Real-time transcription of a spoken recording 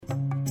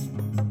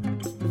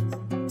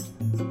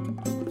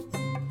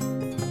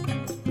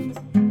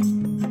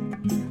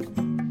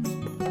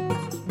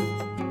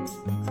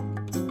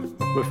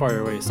We'll fire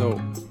away. So,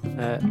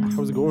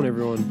 how's it going,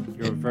 everyone?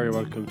 You're very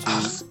welcome to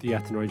the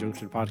Athenry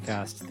Junction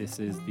Podcast. This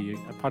is the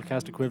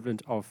podcast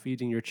equivalent of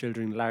feeding your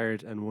children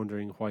lard and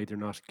wondering why they're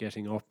not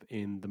getting up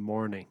in the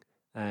morning.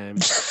 I have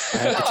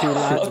the two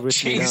lads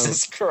with me now.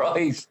 Jesus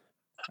Christ.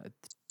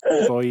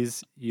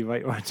 Boys, you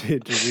might want to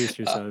introduce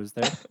yourselves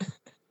there.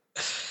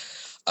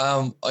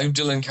 I'm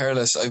Dylan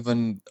Careless. I've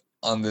been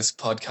on this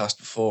podcast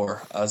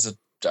before as a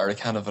Daire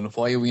Can't. And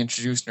why are we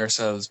introducing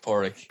ourselves,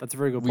 Pádraig? That's a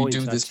very good we point.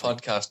 do this actually.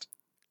 podcast.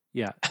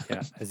 Yeah,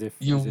 as if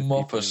You as if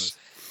muppet.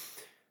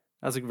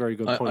 That's a very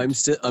good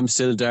point. I'm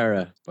still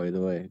Daire, by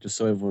the way, just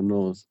so everyone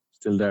knows.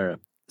 Still Daire.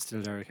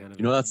 Still Daire Can't.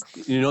 You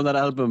know that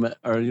album,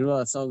 or you know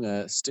that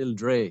song, Still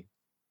Dre,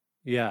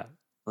 Yeah.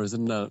 or is it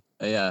not?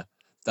 Yeah,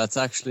 that's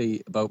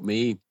actually about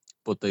me,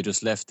 but they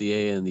just left the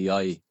A and the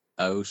I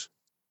out.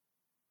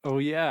 Oh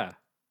yeah.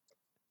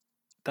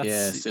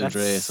 That's Still that's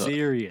Dre. So,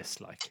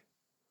 serious, like.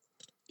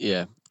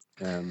 yeah,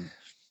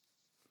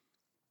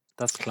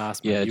 That's class.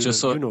 Yeah, man.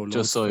 just you know so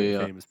loads of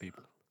yeah. famous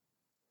people.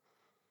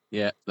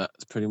 yeah,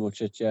 that's pretty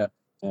much it. Yeah,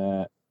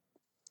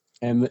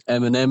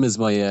 Eminem is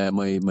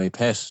my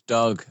pet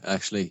dog.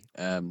 Actually,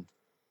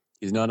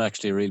 he's not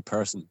actually a real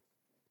person.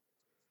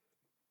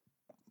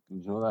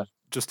 Did you know that?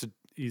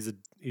 He's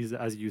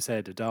as you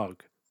said, a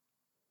dog.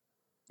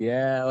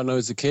 Yeah, when I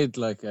was a kid,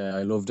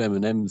 I loved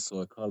Eminem,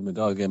 so I called my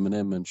dog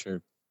Eminem, and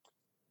sure,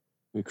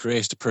 we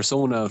created a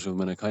persona out of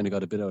him, and I kind of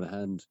got a bit out of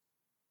hand.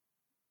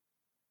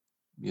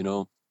 You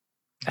know?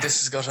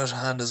 This has got out of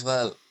hand as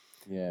well.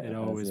 Yeah, It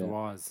always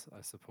was, I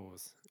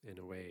suppose, in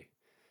a way.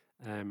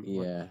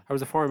 Yeah.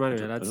 How's the form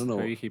anyway, I lads? don't know.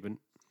 How are you keeping?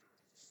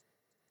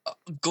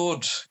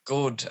 Good.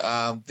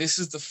 This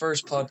is the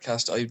first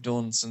podcast I've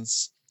done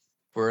since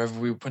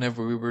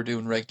whenever we were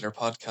doing regular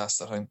podcasts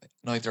that I'm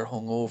neither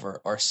hungover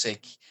or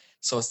sick.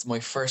 So it's my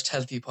first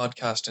healthy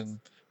podcast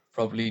in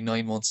probably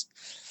 9 months.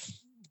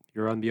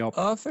 You're on the up.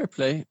 Oh, fair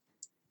play.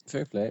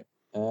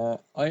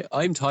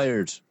 I'm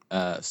tired.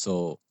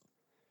 So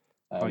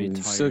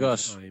we've still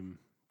got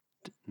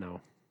No.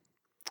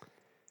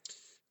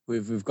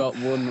 we've got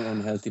one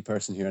unhealthy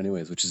person here,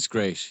 anyways, which is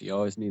great. You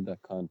always need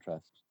that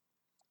contrast.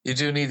 You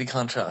do need the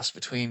contrast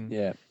between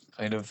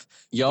kind of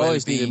You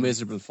always need a well-being.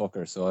 miserable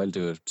fucker, so I'll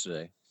do it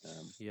today.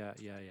 Yeah.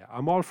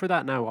 I'm all for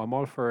that now. I'm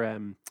all for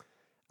and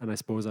I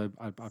suppose I'll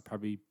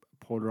probably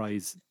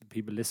polarize the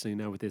people listening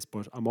now with this,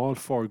 but I'm all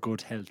for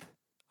good health.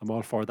 I'm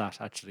all for that,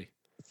 actually.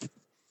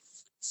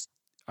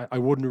 I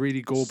wouldn't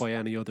really go by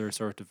any other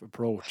sort of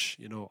approach,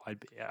 you know.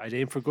 I'd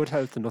aim for good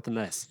health and nothing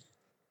less.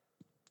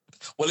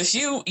 Well, if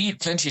you eat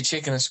plenty of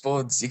chicken and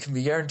spuds, you can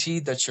be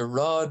guaranteed that your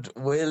rod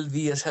will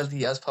be as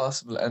healthy as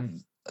possible,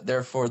 and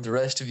therefore the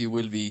rest of you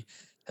will be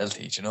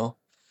healthy, you know?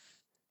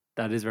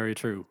 That is very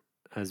true,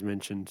 as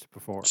mentioned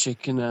before.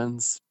 Chicken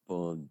and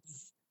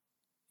spuds.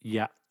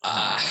 Yeah.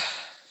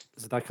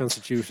 So that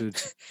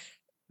constituted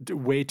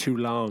way too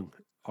long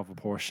of a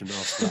portion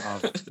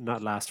of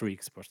not last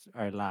week's, but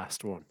our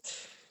last one.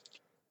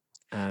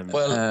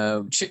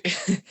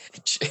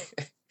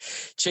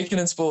 Chicken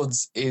and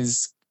spuds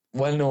is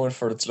well known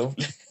for its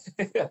lovely,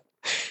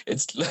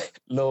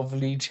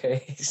 lovely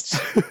taste.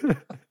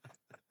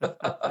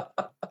 Oh,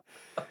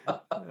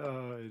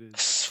 it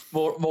is.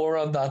 More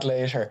on that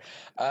later.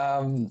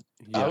 How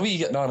are we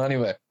getting on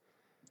anyway?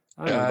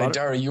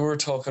 Daire, you were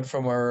talking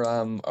from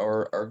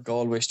our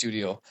Galway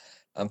studio,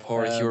 and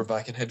Pádraig, you were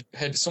back in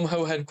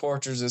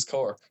headquarters is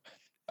Cork.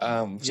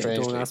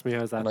 Strangely. Don't ask me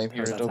how's And I'm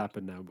here that's to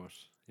happened now, but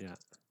yeah.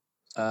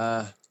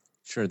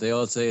 Sure, they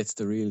all say it's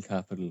the real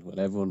capital. Well,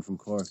 everyone from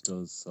Cork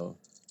does, so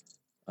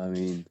I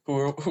mean, who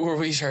are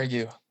we to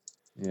argue?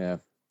 yeah.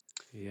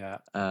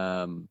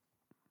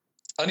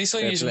 Any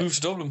sign you should move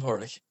to Dublin,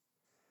 Pádraig?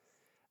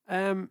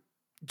 Do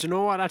you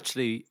know what?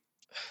 Actually,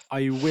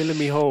 I will in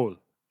me hole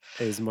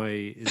is my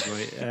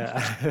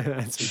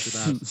answer to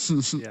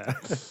that. Yeah.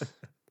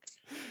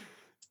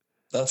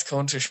 That's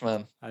contrish,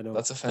 man. I know.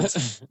 That's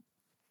offensive.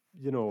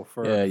 You know,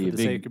 for the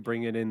sake of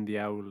bringing in the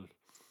owl,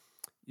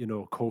 you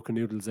know, Coke and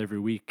noodles every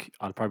week,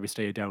 I'll probably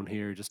stay down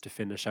here just to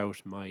finish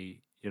out my,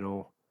 you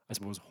know, I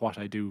suppose what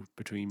I do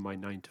between my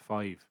 9 to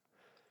 5.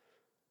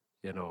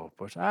 You know,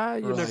 but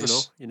you never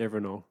know. You never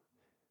know.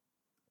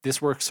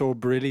 This works so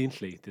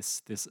brilliantly.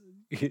 This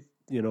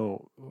you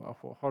know,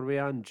 what are we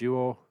on?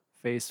 Duo,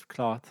 face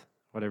cloth,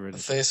 whatever it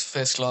is.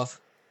 Face cloth.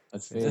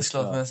 Face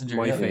cloth messenger.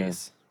 My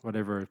face.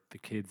 Whatever the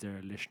kids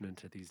are listening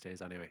to these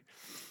days anyway.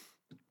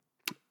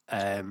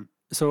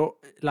 So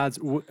lads,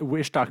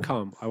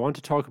 wish.com. I want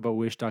to talk about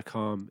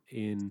wish.com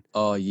in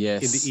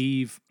the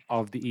eve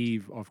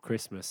of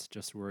Christmas.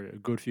 Just we're a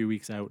good few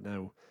weeks out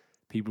now.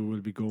 People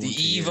will be going the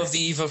eve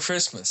of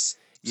Christmas.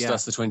 So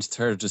that's the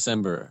 23rd of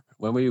December.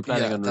 When were you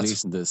planning on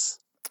releasing this?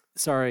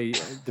 Sorry,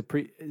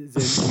 we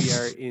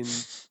are in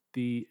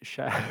the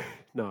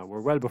no,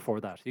 we're well before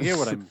that. You get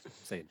what I'm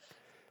saying?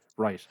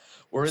 Right.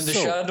 We're in the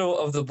shadow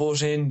of the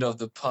butt end of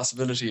the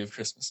possibility of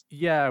Christmas.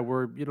 Yeah,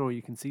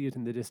 you can see it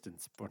in the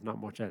distance, but not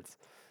much else.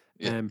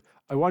 Yeah.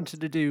 I wanted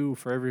to do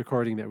for every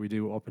recording that we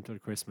do up until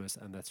Christmas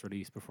and that's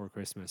released before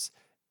Christmas,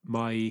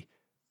 my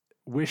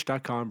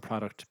wish.com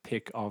product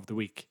pick of the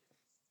week.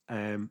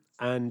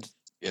 And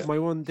my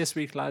one this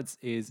week, lads,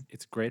 is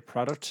it's a great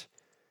product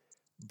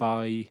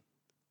by,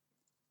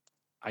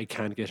 I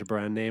can't get a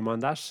brand name on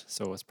that,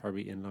 so it's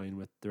probably in line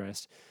with the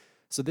rest.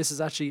 So this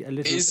is actually a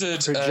little Is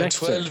it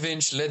projector. a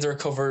 12-inch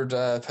leather-covered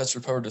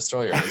petrol powered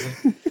destroyer?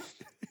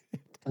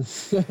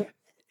 Is it?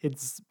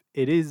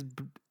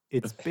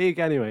 It's big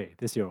anyway,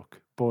 this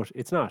yoke, but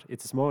it's not.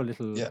 It's a small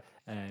little.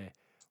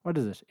 What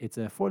is it? It's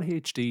a full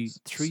HD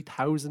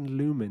 3000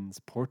 lumens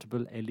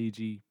portable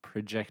LED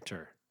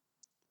projector,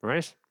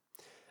 right?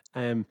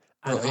 And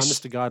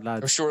honest to God,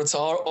 lads, I'm sure it's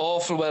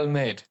awful well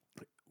made.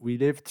 We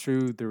lived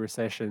through the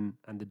recession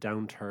and the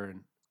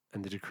downturn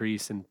and the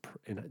decrease in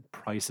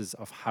prices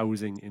of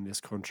housing in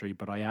this country,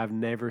 but I have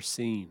never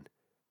seen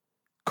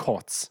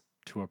cuts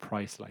to a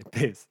price like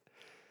this.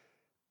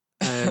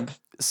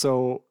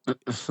 So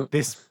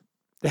this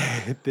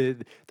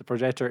the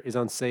projector is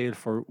on sale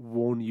for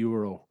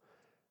 €1,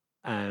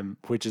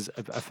 which is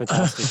a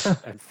fantastic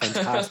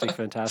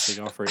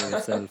offer in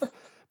itself.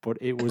 But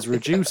it was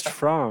reduced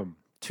from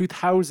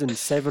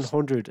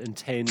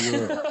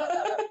 €2,710.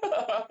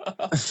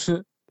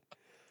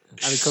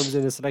 And it comes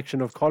in a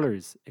selection of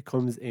colours. It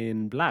comes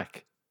in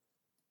black.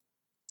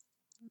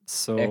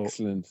 So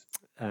excellent.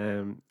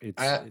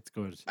 It's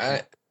good.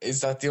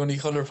 Is that the only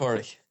colour,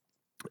 Pádraig?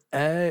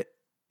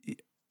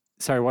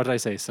 Sorry, what did I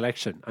say?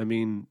 Selection. I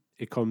mean,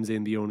 it comes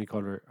in the only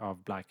colour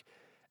of black.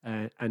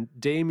 And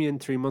Damien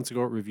 3 months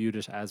ago reviewed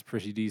it as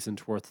pretty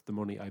decent, worth the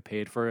money I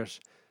paid for it.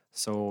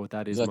 So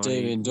that is that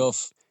Damien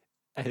Duff?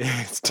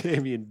 It's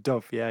Damien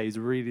Duff. Yeah, he's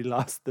really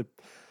lost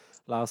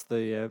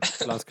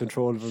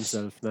control of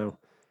himself now.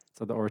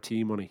 So the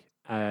RT money,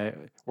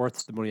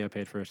 worth the money I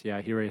paid for it.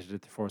 Yeah, he rated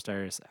it 4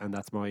 stars, and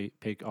that's my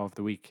pick of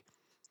the week.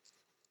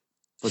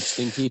 But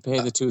do you think he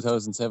paid the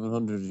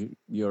 €2,700?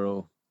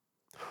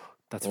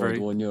 That's or very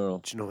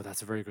 €1. Do you know,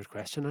 that's a very good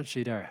question,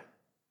 actually. There,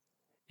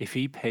 if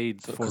he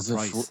paid the full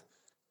price,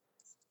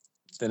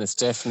 then it's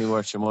definitely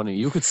worth your money.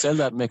 You could sell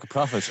that and make a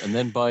profit, and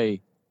then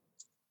buy.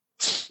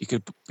 You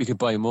could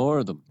buy more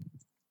of them.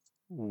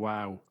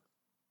 Wow.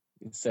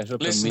 Set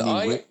up Listen,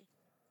 a mini.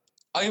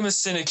 I'm as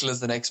cynical as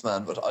the next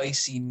man, but I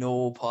see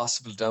no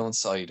possible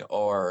downside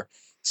or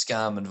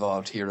scam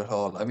involved here at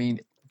all. I mean,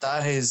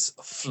 that is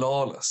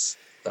flawless.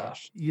 That,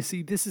 you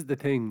see, this is the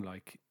thing.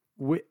 Like,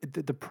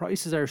 the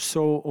prices are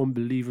so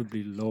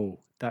unbelievably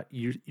low that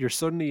you're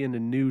suddenly in a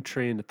new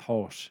train of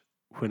thought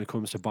when it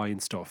comes to buying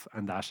stuff,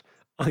 and that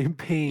I'm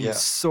paying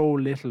so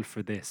little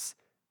for this.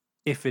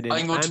 If it in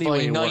I'm going to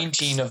buy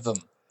 19 of them.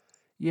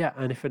 Yeah,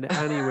 and if it in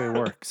any way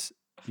works,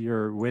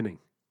 you're winning,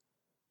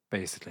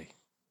 basically.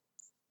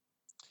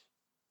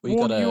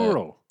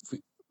 €1.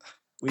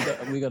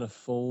 We got a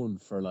phone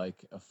for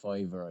like a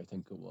 $5, I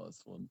think it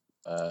was,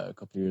 a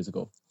couple of years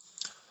ago.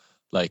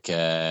 Like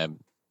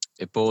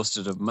it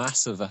boasted a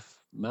massive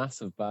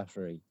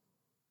battery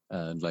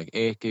and like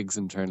 8 gigs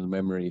internal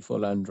memory,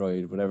 full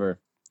Android, whatever.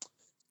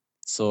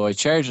 So I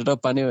charged it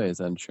up anyways,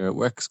 and sure, it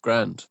works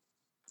grand.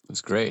 It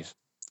was great,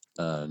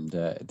 and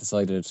it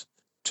decided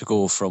to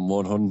go from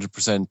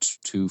 100%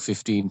 to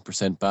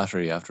 15%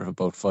 battery after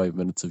about 5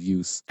 minutes of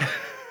use.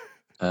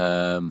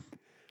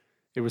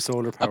 It was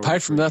solar powered.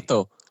 Apart from that,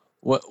 though,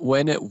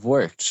 when it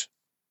worked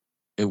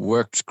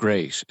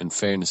great. In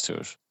fairness to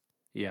it.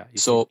 Yeah.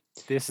 So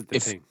this is the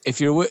thing.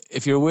 If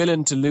you're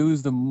willing to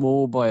lose the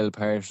mobile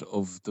part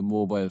of the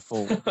mobile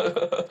phone,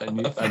 and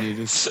you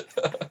just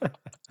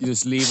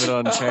leave it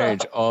on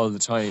charge all the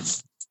time.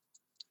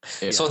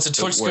 So it's a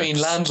touchscreen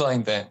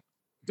landline then.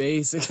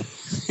 Basically.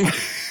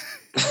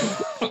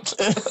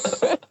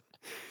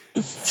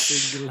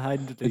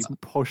 Single-handedly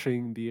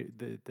pushing the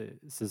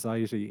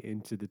society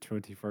into the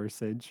 21st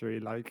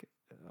century, like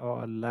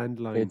a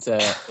landline.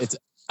 It's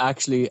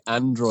actually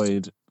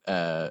Android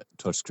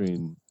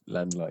touchscreen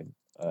landline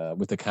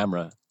with a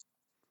camera.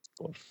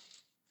 But,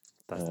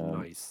 that's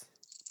nice.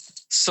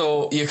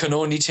 So you can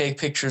only take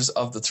pictures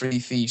of the 3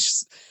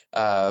 feet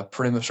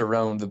perimeter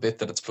around the bit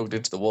that it's plugged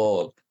into the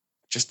wall.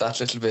 Just that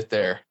little bit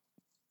there.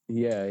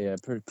 Yeah,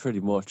 pretty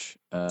much.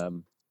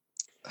 And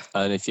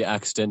if you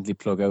accidentally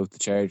plug out the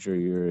charger,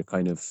 you're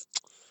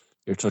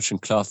touching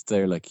cloth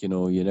there. Like, you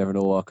never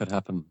know what could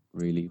happen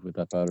really with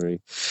that battery.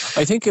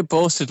 I think it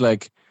boasted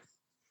like,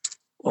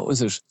 what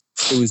was it?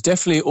 It was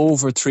definitely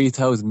over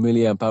 3,000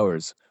 milliamp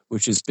hours,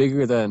 which is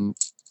bigger than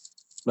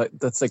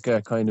that's like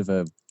a kind of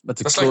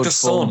that's a good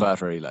phone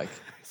battery. Like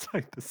it's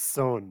like the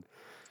sun.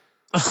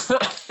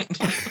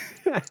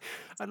 I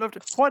loved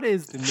it. What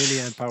is the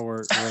milliamp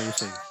hour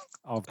rating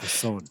of the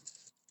sun?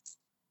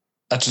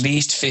 At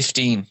least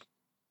 15.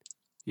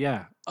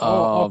 Yeah.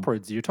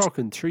 Upwards. You're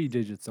talking 3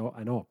 digits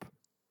and up.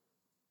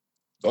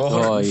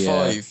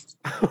 105.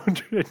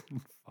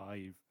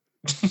 105.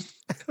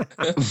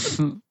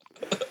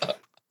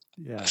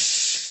 Yeah.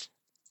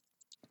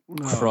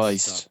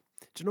 Christ.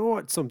 Do you know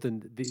what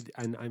something,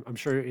 and I'm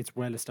sure it's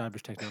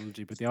well-established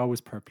technology, but they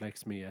always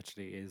perplex me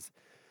actually is,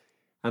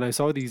 and I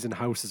saw these in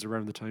houses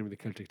around the time of the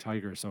Celtic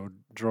Tiger, so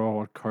draw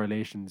what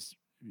correlations,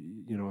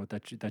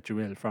 that you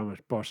will from it.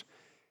 But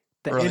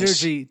the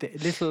energy, the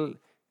little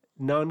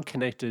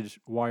non-connected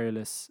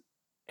wireless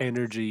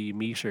energy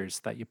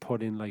meters that you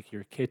put in like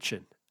your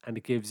kitchen, and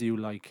it gives you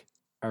like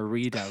a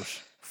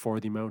readout for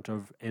the amount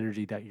of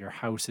energy that your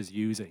house is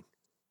using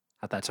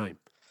at that time.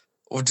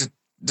 Or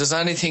does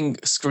anything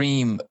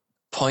scream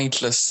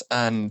pointless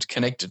and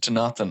connected to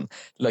nothing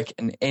like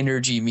an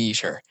energy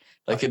meter?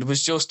 Like it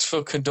was just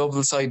fucking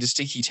double-sided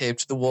sticky tape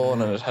to the wall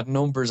and it had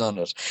numbers on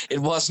it. It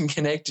wasn't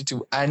connected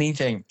to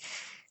anything.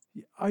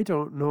 I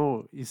don't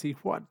know. You see,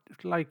 what,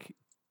 like,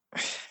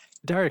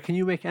 Derek, can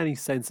you make any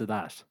sense of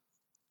that?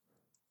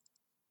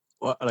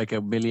 What, like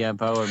a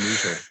milliamp hour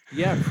meter?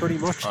 Yeah, pretty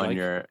much. On like,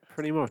 your...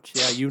 Pretty much.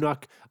 Yeah, you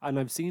knock, and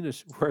I've seen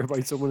it whereby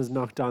someone has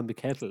knocked on the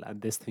kettle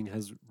and this thing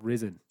has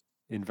risen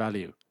in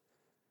value.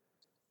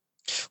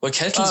 Well,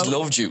 kettles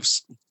love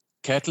juice.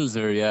 Kettles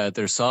are,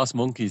 they're sauce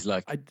monkeys.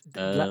 Like,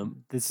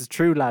 this is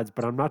true, lads,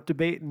 but I'm not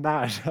debating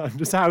that. I'm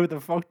just, how the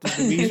fuck does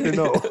the meter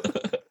know?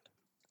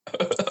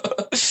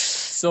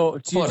 So,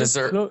 do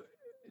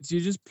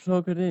you just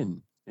plug it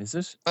in? Is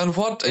it? And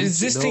what is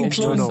this thing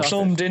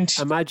plumbed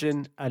into?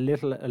 Imagine a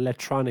little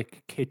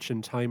electronic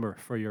kitchen timer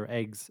for your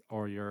eggs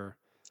or your,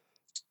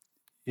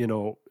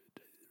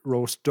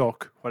 roast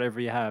duck,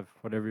 whatever you have,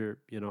 whatever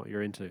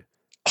you're into.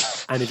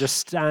 And it just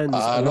stands.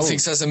 Nothing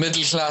says a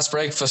middle class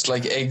breakfast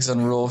like eggs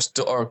and roast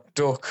or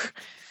duck.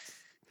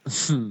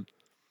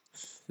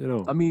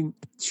 I mean,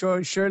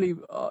 surely,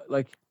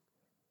 like,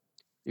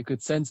 you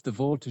could sense the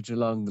voltage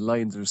along the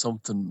lines or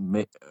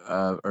something,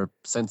 or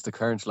sense the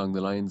current along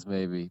the lines,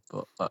 maybe.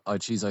 But I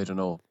don't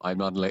know. I'm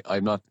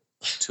not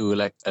too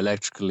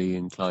electrically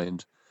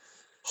inclined.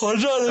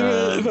 Hold on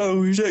a minute,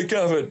 no,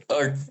 Gavin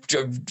or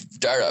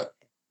Dara.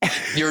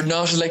 You're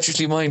not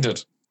electrically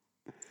minded.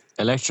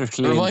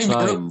 Electrically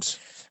inclined.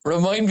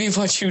 Remind me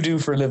what you do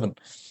for a living.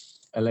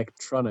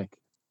 Electronic.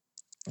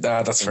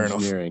 That's fair enough.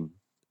 Engineering.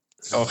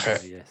 Okay.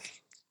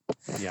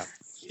 Yes. Yeah.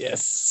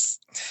 Yes.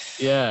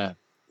 Yeah.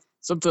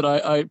 Something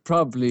I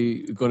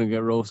probably going to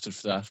get roasted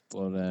for that,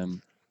 but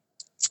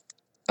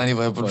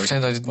anyway, but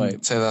pretend I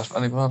didn't say that.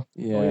 Anyway.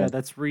 Yeah. Oh yeah,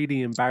 that's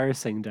really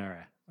embarrassing,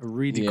 Dara. A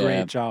really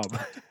great job.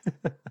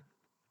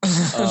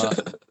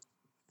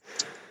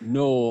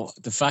 No,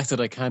 the fact that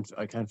I can't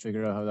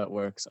figure out how that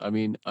works. I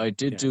mean, I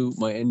did do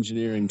my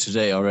engineering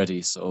today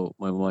already, so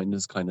my mind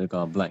has kind of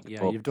gone blank.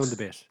 Yeah, you've done the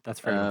bit. That's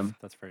fair enough.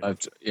 That's fair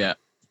enough.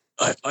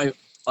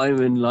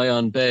 I'm in lie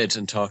on bed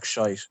and talk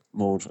shite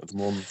mode at the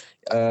moment.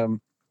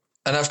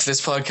 And after this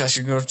podcast,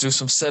 you're going to do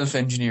some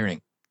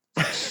self-engineering.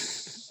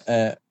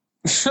 I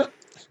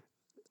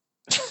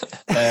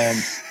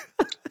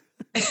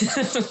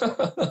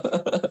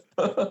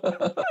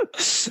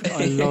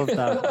love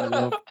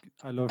that.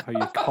 I love how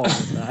you call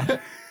it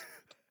that.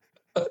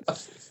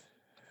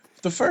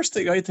 The first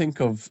thing I think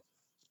of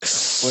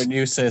when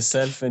you say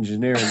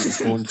self-engineering is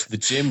going to the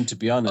gym, to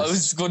be honest. I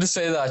was going to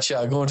say that,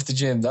 going to the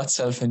gym. That's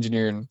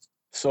self-engineering.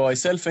 So I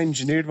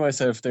self-engineered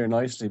myself there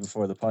nicely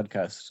before the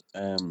podcast.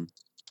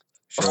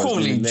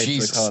 Holy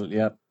Jesus.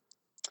 Yeah,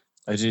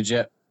 I did,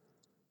 yeah.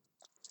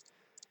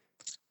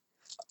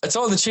 It's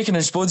all the chicken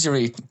and spuds you're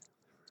eating.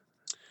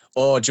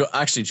 Oh, do you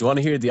want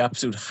to hear the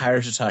absolute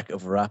heart attack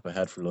of a wrap I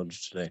had for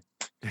lunch today?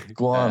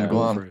 Go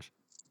on.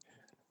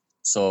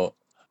 So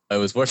I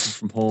was working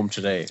from home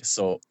today.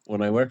 So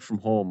when I work from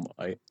home,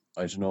 I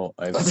don't know.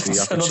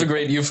 That's another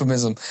great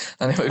euphemism.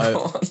 Anyway, go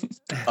on.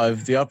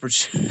 I've the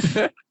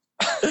opportunity.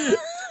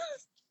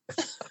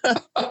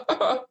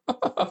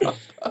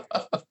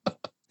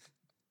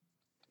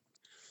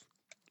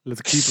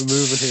 Let's keep it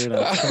moving here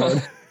now. Come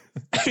on.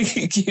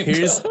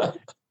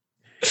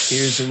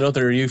 Here's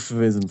another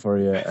euphemism for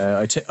you.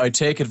 I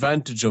take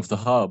advantage of the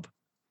hob.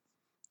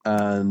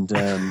 And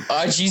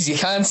oh jeez, you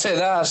can't say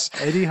that.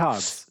 Eddie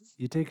Hobbs,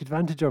 you take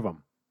advantage of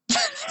him.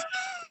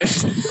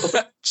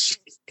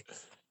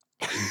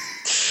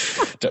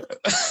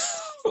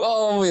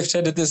 Oh, we've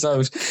edited this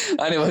out.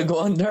 Anyway, go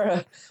on,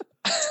 Dara.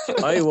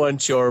 I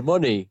want your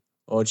money.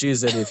 Oh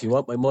geez, Eddie, if you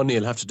want my money,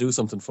 I'll have to do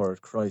something for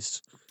it.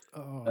 Christ.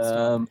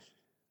 Oh,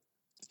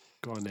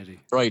 go on, Eddie.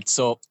 Right,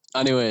 so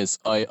anyways,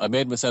 I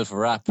made myself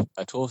a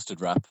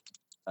toasted wrap.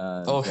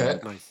 And,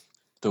 okay. Nice.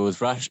 There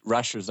was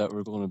rashers that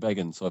were going to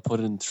begging, so I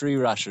put in 3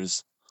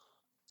 rashers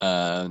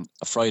and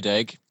a fried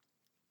egg,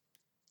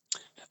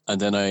 and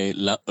then I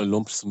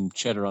lumped some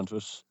cheddar onto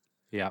it.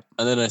 Yeah.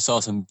 And then I saw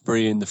some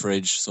brie in the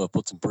fridge, so I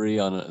put some brie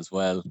on it as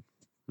well.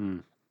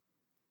 And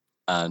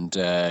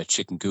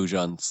chicken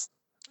goujons.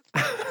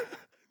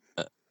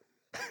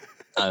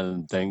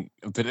 And then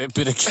a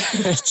bit of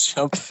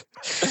ketchup.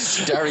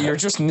 Dara, you're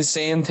just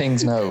saying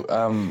things now.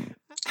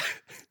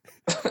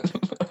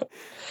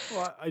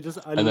 Well,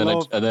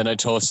 and then I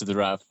toasted the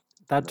wrap.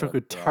 That took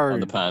a turn on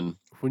the pan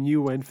when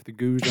you went for the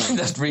goujon.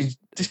 That's really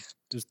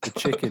just the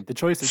chicken. The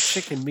choice of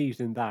chicken meat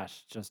in that.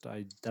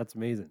 That's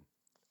amazing.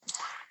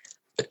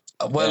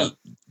 Well,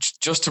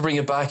 just to bring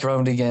it back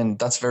around again,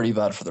 that's very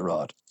bad for the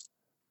rod.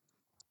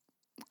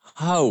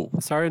 How?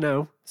 Sorry.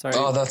 Oh,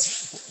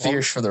 that's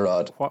fierce for the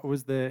rod. What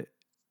was the?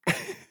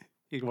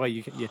 At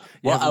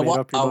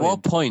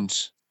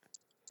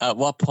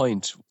what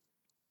point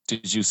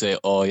did you say,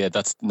 "Oh yeah,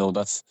 that's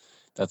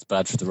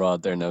bad for the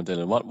rod"? There now,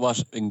 Dylan.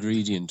 What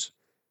ingredient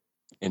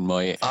in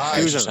my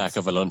attack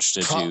of a lunch.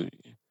 Did you?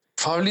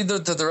 Probably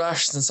the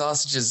rashers and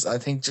sausages. I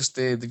think just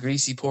the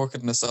greasy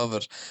porkedness of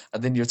it,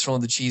 and then you're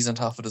throwing the cheese on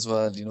top of it as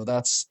well. You know,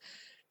 that's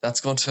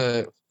going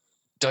to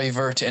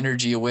divert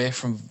energy away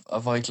from a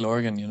vital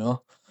organ. You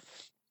know.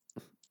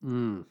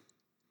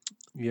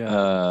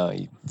 Yeah.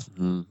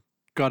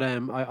 Got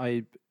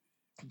I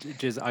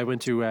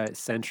went to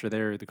Centra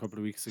there a couple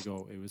of weeks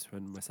ago. It was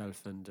when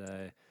myself and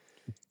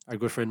our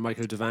good friend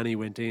Michael Devaney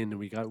went in, and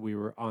we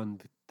were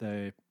on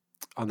the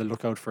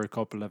lookout for a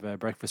couple of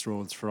breakfast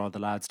rolls for all the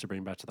lads to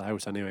bring back to the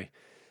house. Anyway,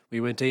 we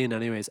went in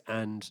anyways,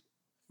 and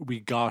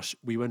we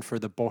went for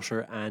the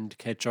butter and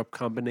ketchup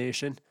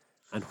combination.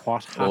 And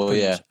what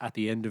happened at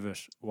the end of it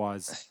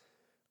was,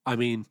 I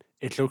mean,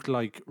 it looked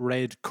like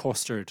red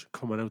custard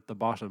coming out the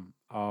bottom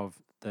of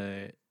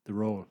the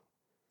roll.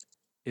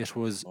 It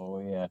was. Oh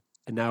yeah.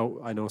 And now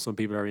I know some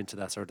people are into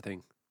that sort of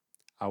thing.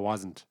 I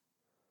wasn't.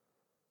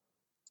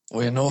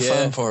 Well, you're no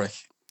fan for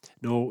it.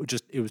 No,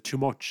 just it was too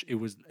much. It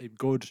was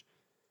good.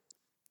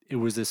 It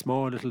was a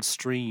small little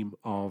stream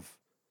of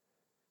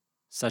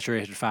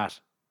saturated fat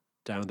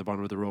down the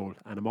bottom of the roll,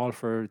 and I'm all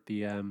for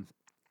the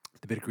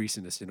bit of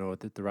greasiness, you know,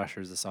 the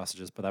rashers, the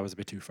sausages, but that was a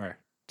bit too far,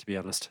 to be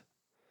honest.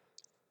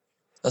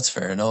 That's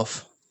fair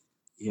enough.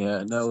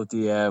 Yeah, no,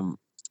 the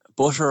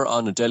butter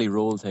on a deli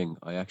roll thing,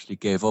 I actually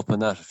gave up on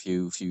that a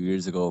few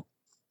years ago.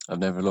 I've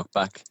never looked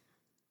back.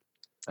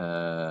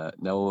 Now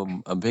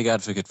I'm a big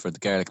advocate for the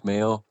garlic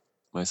mayo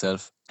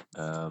myself.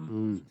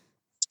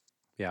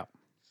 Yeah.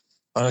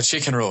 On a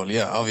chicken roll,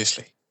 yeah,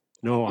 obviously.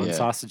 No, on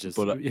sausages.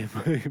 But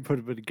put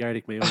a bit of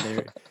garlic mayo in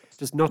there.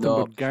 Just nothing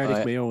but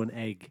garlic mayo and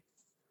egg.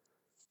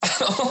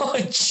 Oh,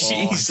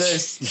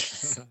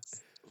 Jesus.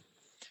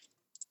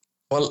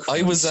 Well,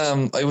 I was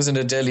in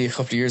a deli a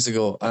couple of years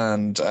ago,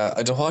 and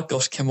I don't know what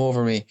gut came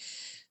over me,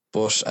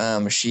 but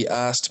she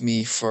asked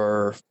me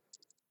for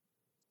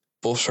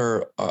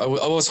butter. I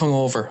was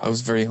hungover. I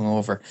was very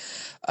hungover,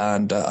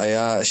 and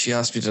she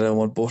asked me did I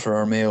want butter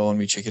or mayo on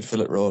my chicken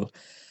fillet roll,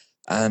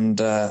 and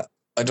I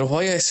don't know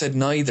why I said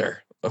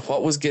neither. But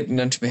what was getting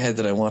into my head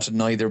that I wanted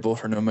neither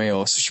butter nor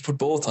mayo, so she put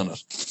both on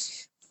it.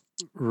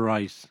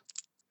 Right.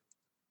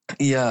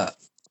 Yeah.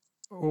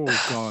 Oh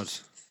God.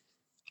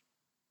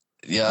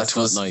 Yeah, that's it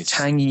was nice.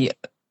 Tangy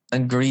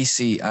and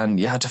greasy, and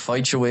you had to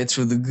fight your way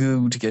through the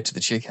goo to get to the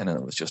chicken, and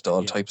it was just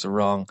all types of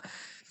wrong.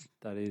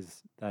 That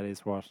is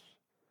what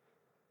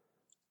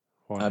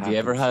Have happens. you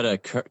ever had a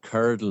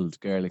curdled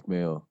garlic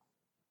mayo?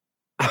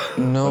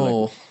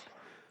 No.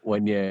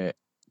 Like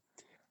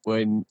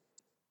when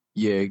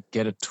you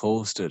get it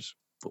toasted,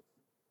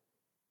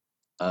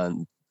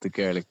 and the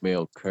garlic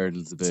mayo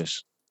curdles a bit,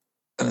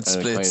 and it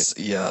splits.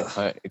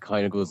 It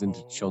kind of goes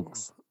into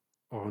chunks.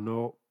 Oh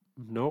no.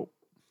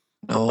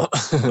 No,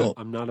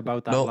 I'm not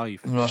about that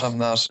life. I'm not having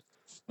that.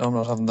 No, I'm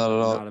not having that at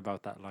all. I'm not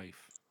about that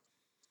life.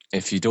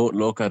 If you don't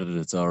look at it,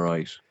 it's all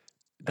right.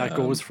 That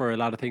goes for a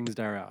lot of things,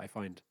 Dara, I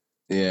find.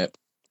 Yeah,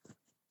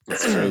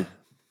 that's true.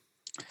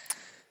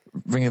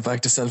 Bring it back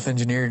to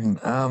self-engineering.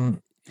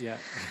 Yeah,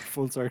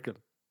 full circle.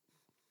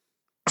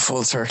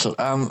 Full circle.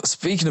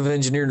 Speaking of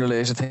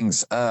engineering-related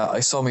things, I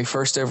saw my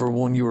first ever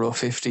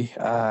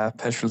 €1.50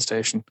 petrol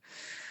station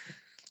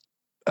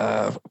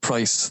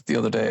price the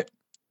other day.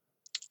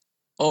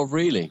 Oh,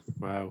 really?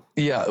 Wow.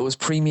 Yeah, it was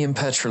premium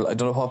petrol. I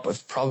don't know what,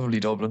 but probably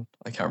Dublin.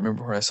 I can't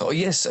remember where I saw. Oh,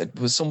 yes, it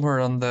was somewhere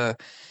in the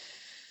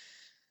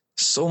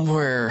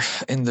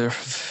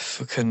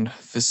fucking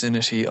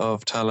vicinity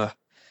of Tala,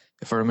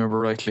 if I remember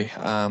rightly.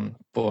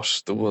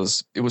 But it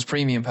was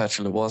premium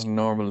petrol. It wasn't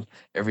normal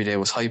every day. It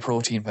was high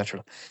protein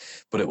petrol,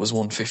 but it was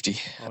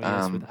 $1.50. Oh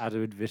yes, with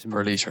added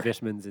per litre.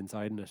 Vitamins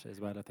inside in it as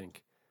well, I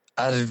think.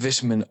 Added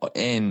vitamin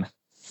N.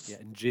 Yeah,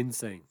 and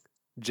ginseng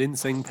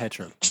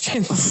petrol.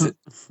 Ginseng.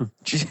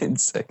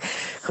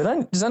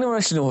 Does anyone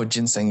actually know what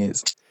ginseng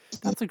is?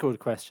 That's a good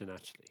question,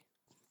 actually.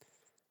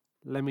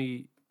 Let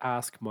me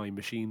ask my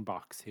machine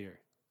box here.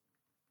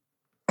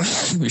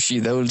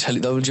 Machine, that will tell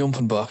you. That will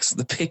jumping box.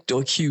 The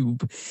Picto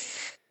Cube.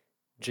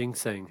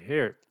 Ginseng.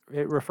 Here,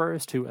 it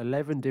refers to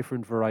 11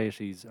 different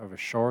varieties of a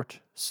short,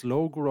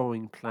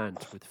 slow-growing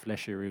plant with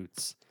fleshy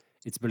roots.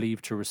 It's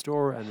believed to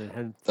restore and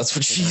enhance. That's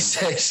what she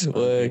said.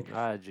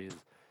 Jeez.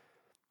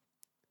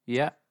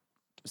 Yeah.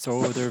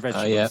 So they're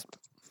vegetables. Yeah.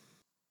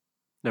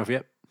 Now,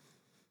 yeah.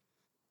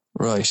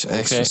 Right,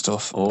 extra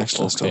stuff.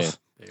 Extra stuff.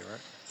 There you are.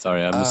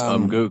 Sorry,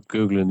 I'm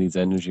googling these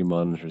energy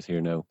monitors here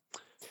now.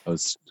 I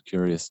was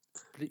curious.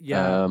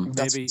 Yeah,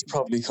 that's maybe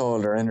probably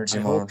called our energy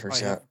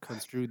monitors. I have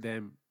construed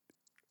them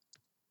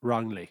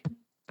wrongly,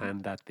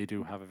 and that they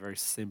do have a very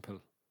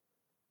simple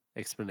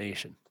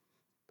explanation.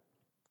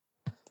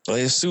 But I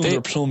assume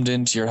they're plumbed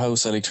into your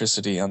house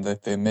electricity, and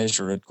that they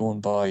measure it going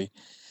by.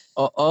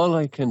 All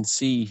I can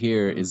see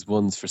here is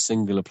ones for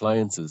single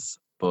appliances,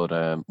 but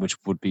which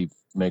would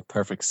make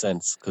perfect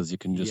sense because you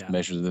can just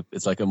measure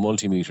it's like a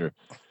multimeter.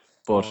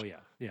 But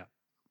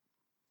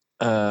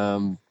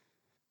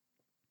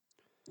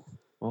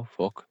oh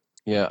fuck.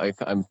 Yeah,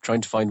 I'm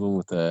trying to find one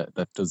with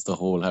that does the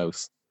whole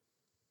house.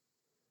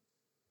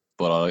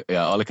 But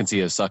all I can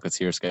see is sockets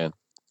here scan.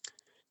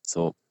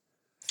 So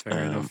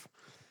Fair enough.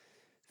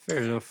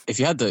 If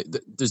you had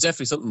there's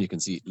definitely something you can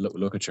see.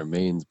 Look at your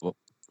mains,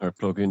 or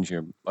plug into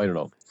your. I don't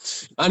know.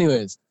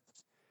 Anyways,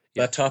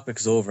 that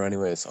topic's over.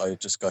 Anyways, I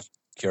just got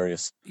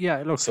curious.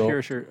 Yeah, look,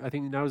 sure. I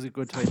think now is a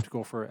good time to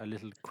go for a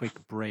little quick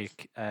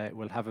break.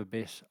 We'll have a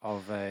bit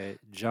of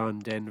John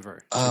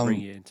Denver to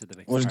bring you into the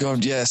next part.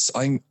 God, yes,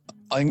 I'm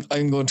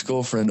going to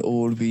go for an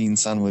old bean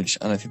sandwich,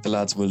 and I think the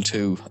lads will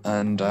too.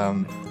 And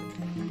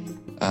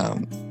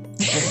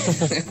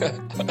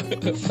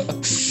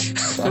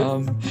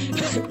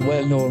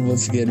well known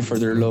once again for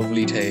their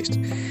lovely taste.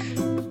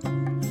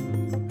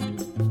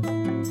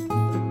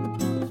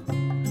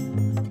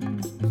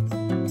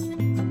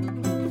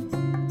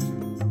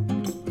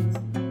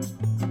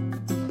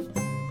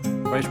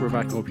 Right, we're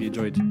back. Hope you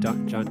enjoyed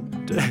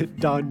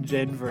Don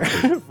Denver.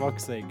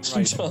 Fuck's sake.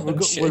 Right,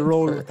 we'll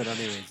roll with it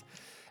anyways.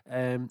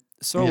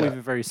 We have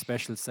a very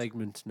special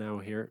segment now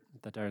here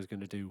that Dara's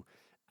going to do,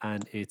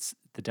 and it's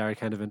the Dara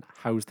Canavan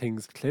How's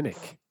Things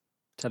Clinic.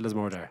 Tell us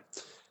more, Dara.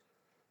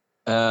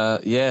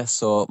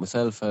 So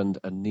myself and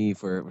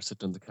Niamh were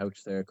sitting on the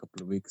couch there a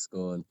couple of weeks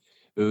ago, and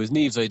it was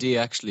Niamh's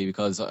idea actually,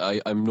 because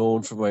I'm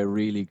known for my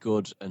really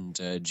good and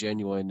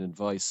genuine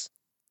advice.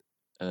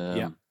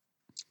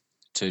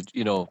 To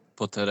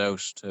put that out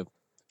to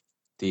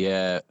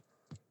the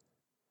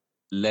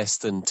less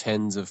than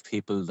tens of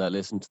people that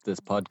listen to this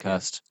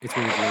podcast. It's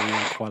really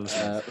very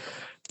quality.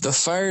 The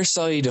far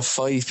side of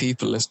 5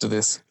 people listen to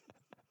this.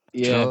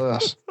 Yeah. Do you know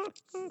that?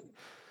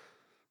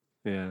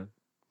 Yeah.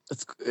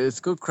 It's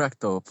good crack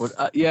though. But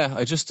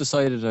I just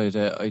decided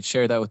I'd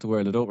share that with the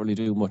world. I don't really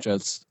do much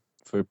else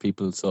for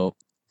people, so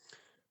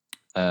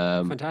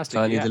fantastic.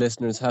 If any of the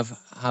listeners have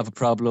a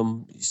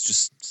problem, you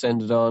just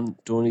send it on.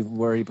 Don't even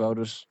worry about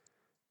it.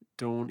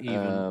 Don't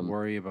even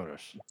worry about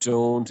it.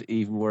 Don't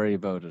even worry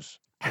about it.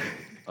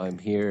 I'm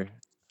here.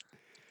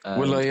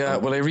 Will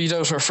I read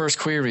out our first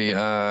query,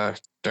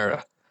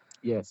 Dara?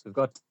 Yes, we've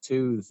got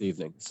 2 this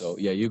evening. So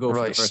yeah, you go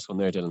for the first one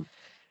there, Dylan.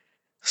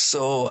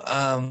 So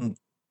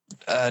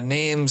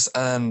names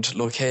and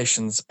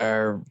locations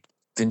are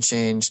been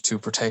changed to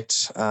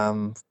protect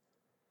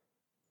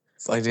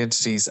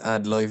identities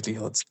and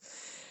livelihoods.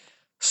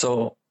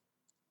 So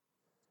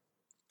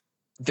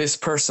this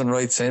person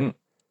writes in,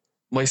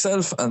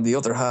 myself and the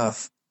other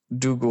half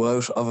do go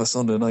out of a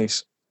Sunday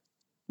night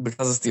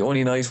because it's the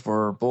only night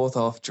we're both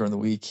off during the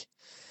week.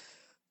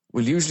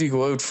 We'll usually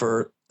go out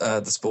for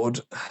the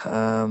spud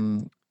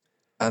and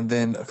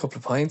then a couple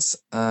of pints,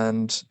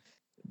 and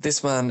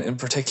this man in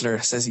particular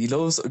says he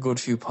loves a good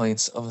few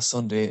pints of a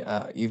Sunday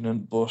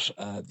evening, but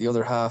the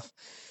other half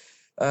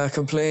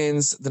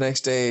complains the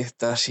next day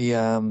that he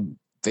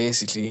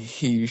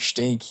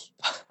stink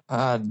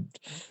and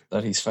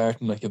that he's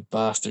farting like a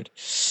bastard.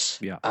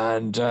 Yeah.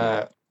 And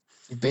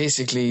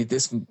basically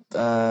this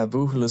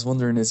Boohal is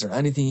wondering, is there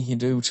anything he can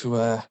do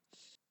to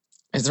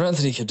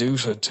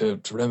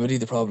remedy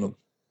the problem?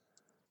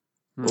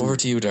 Over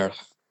to you, Darrell.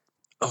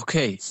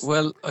 Okay,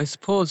 well, I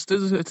suppose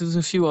there's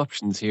a few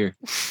options here.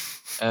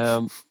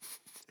 The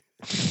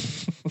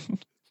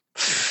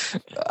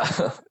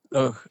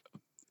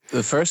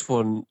first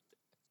one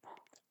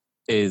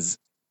is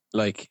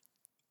like,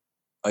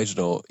 I don't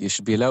know, you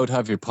should be allowed to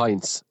have your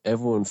pints.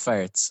 Everyone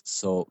farts,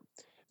 so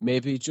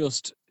maybe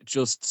just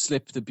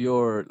slip the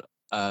Bure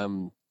a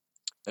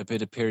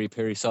bit of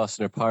peri-peri sauce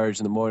in her porridge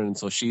in the morning,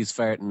 so she's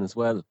farting as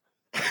well,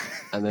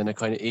 and then it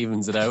kind of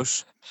evens it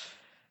out.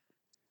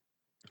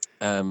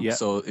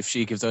 So if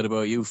she gives out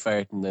about you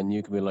farting, then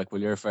you can be like, well,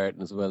 you're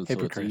farting as well. So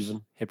it's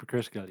even.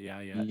 Hypocritical,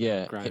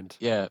 yeah. Grand.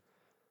 Yeah.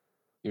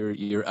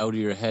 You're out of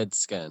your head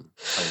scan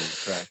kind of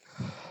track.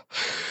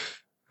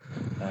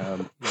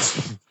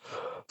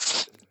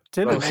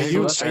 Dylan,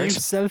 are you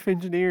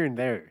self-engineering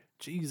there?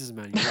 Jesus,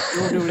 man,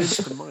 you're doing it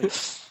into the mic.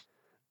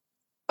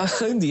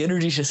 I'm the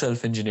energy to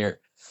self-engineer.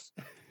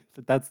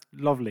 That's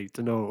lovely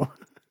to know.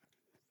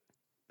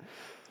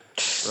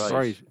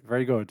 Right,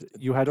 very good.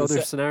 You had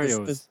other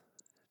scenarios,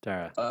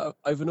 Dara. I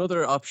have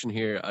another option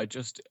here.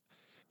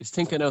 It's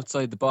thinking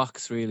outside the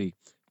box, really.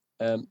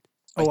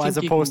 As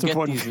opposed to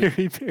putting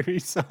peri-peri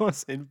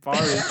sauce in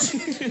porridge.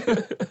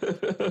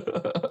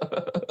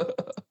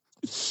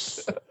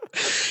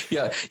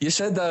 Yeah, you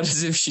said that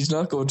as if she's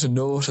not going to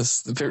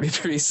notice the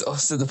peri-peri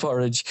sauce in the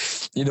porridge,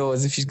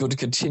 as if she's going to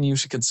continue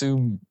to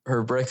consume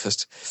her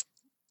breakfast.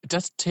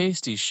 That's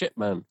tasty shit,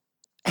 man.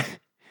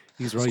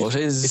 He's right. So it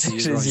is,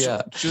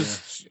 yeah.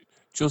 Just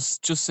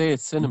say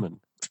it's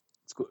cinnamon.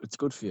 It's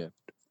good for you.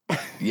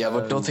 Yeah,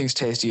 but nothing's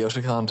tasty out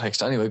of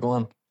context. Anyway, go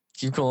on.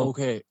 Keep going.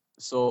 Okay,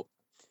 so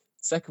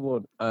second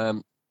one.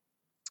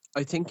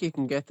 I think you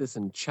can get this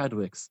in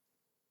Chadwick's.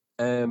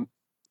 So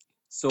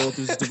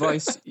there's a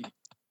device.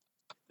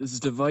 There's a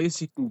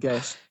device you can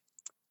get.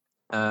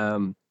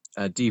 A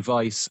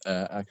device.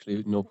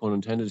 Actually, no pun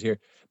intended here.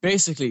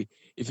 Basically,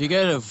 if you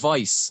get a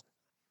vice,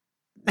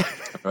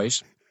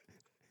 right?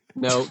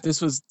 Now,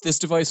 this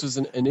device was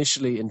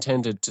initially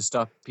intended to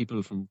stop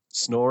people from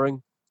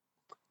snoring.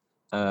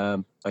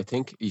 I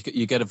think you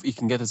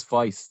can get this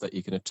vice that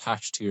you can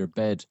attach to your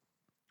bed,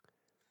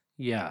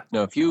 Yeah.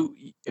 Now, if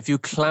you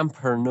clamp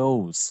her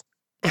nose,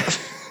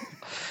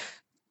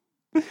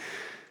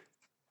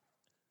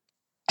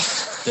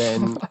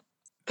 then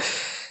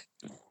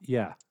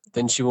yeah,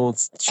 then she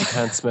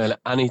can't smell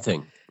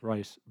anything.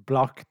 Right.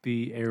 Block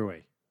the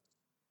airway.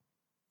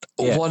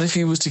 Yeah. What if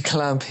he was to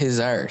clamp his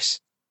arse?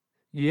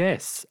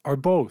 Yes, or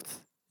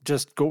both.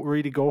 Just go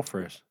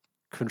for it.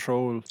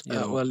 Control.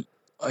 Well,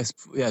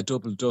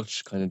 double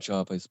Dutch kind of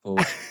job, I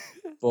suppose.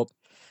 But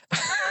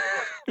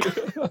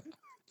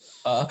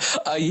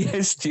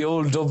yes, the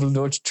old double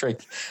Dutch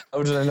trick.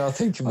 How did I not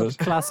think of it?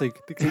 Classic,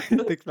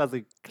 the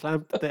classic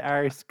clamp the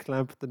arse,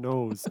 clamp the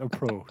nose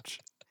approach.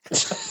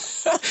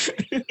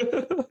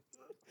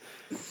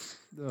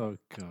 Oh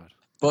God!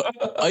 But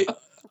I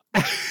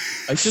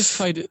just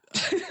find it.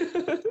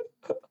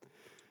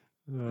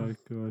 Oh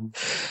God!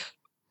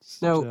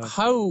 Now,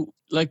 how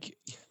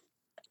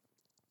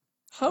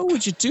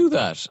would you do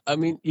that? I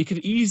mean, you could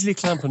easily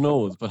clamp a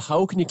nose, but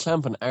how can you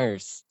clamp an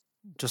arse?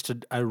 Just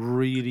a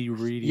really,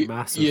 really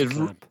massive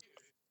clamp.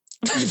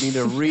 You need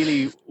a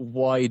really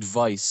wide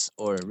vice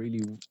or a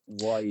really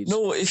wide...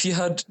 No, if you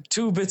had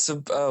 2 bits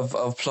of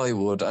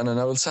plywood and an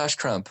old sash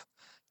cramp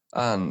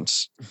and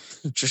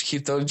just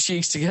keep those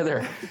cheeks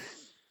together.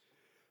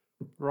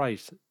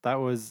 Right. That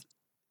was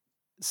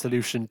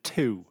solution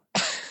 2.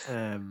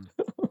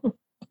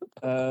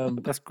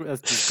 That's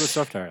good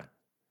stuff, Tara.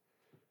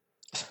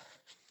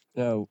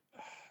 Now,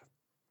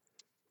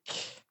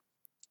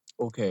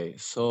 okay,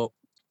 so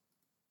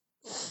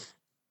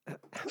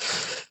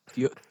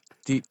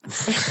the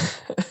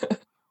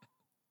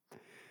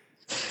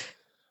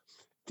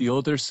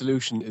other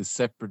solution is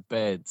separate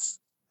beds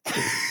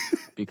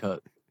because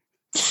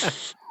I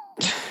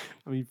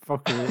mean,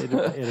 fucking,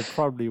 it'd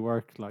probably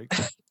work. Like,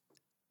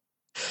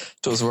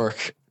 does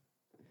work.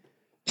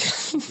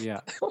 Yeah.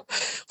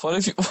 What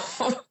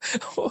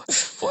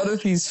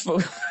if he's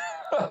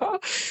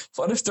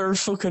what if they're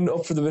fucking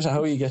up for the bit of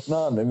how are you getting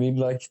on? I mean,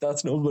 like,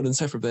 that's no good in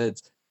separate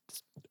beds.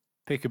 Just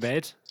pick a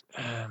bed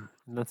in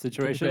that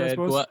situation, bed, I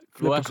suppose.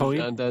 Go at it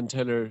and then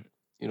tell her,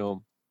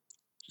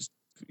 just,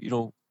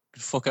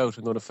 fuck out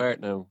and go to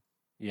fart now.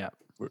 Yeah.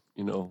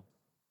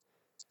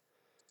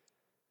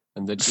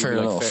 And then fair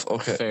enough.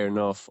 Okay. Fair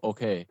enough.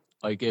 Okay.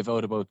 I gave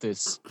out about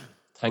this.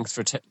 Thanks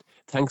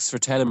for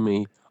telling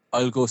me.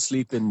 I'll go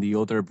sleep in the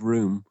other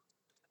room,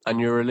 and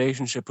your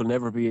relationship will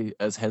never be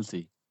as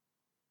healthy.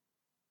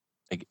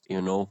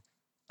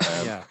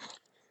 Yeah.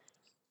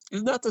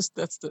 Isn't that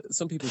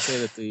some people say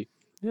that the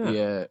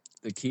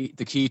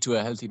key to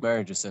a healthy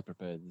marriage is separate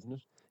beds, isn't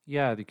it?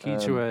 Yeah, the key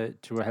to a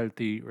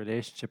healthy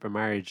relationship or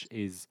marriage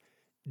is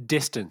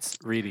distance,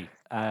 really.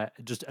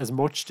 Just as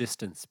much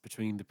distance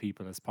between the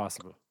people as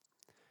possible.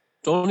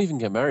 Don't even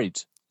get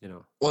married.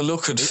 Well,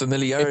 look,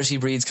 familiarity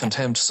breeds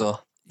contempt, so.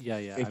 Yeah.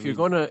 If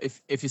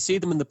you see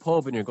them in the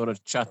pub and you're gonna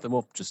chat them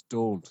up, just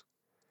don't.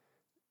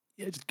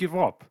 Yeah, just give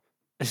up.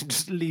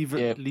 Just lead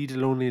a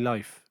lonely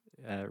life.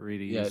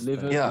 Really. Yeah,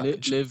 live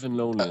in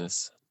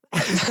loneliness.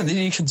 And then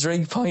you can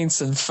drink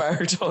pints and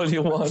fart all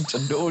you want,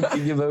 and no one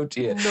can give out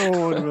to you. No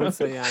one will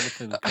say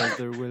anything because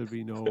there will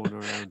be no one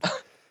around.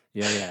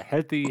 Yeah.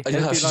 Healthy. I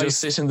have to just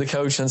sit in the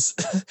couch and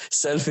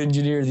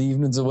self-engineer the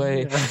evenings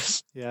away.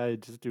 Yeah,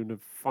 just doing a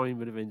fine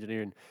bit of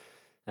engineering.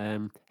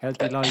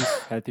 Healthy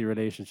life, healthy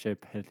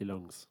relationship, healthy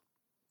lungs.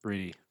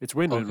 Really, it's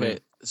win-win. Okay,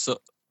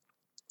 so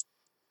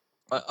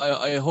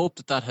I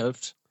hope that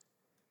helped.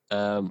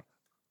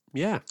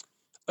 Yeah,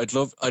 I'd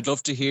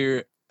love to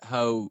hear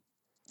how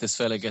this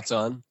fella gets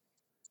on.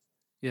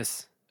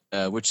 Yes.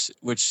 Which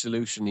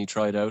solution he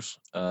tried out,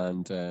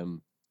 and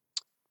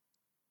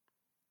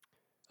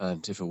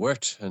if it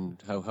worked,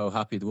 and how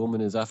happy the woman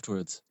is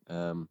afterwards.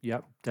 Yeah,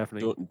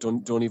 definitely.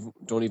 Don't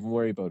even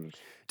worry about it.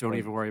 Don't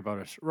even worry about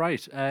it.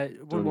 Right.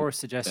 One more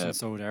suggestion,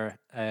 there.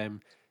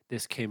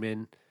 This came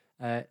in.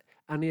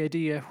 Any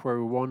idea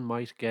where one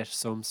might get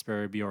some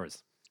spare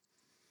Bjors?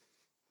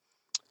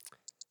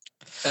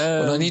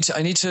 Well, I need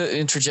to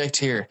interject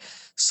here.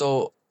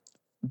 So,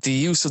 the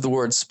use of the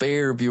word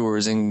spare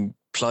Bjors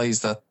implies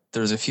that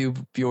there's a few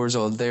Bjors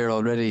all there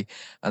already,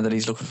 and that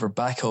he's looking for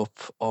backup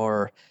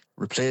or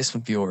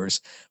replacement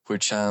Bjors,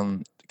 which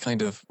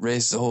kind of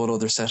raises a whole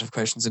other set of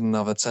questions in and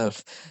of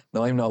itself.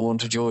 Now, I'm not one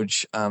to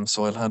judge,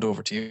 so I'll hand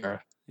over to you.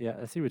 Yeah,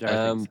 I see what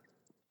Dara thinks.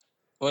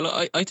 Well,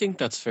 I think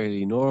that's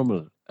fairly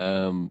normal.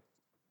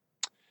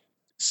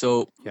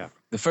 So yeah,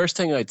 the first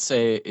thing I'd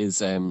say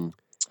is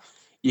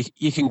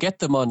you can get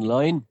them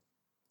online.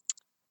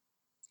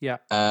 Yeah.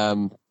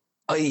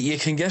 You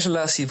can get a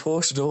lassie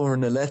posted over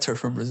in a letter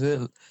from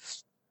Brazil.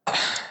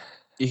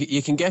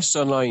 You can get it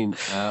online.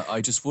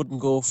 I just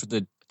wouldn't go for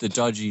the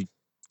dodgy,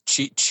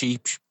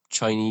 cheap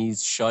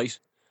Chinese shite.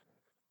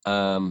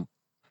 On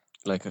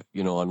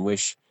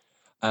Wish.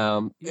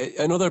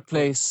 Another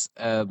place.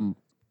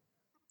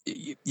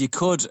 You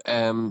could,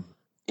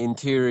 in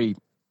theory,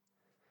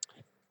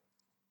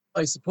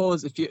 I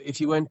suppose, if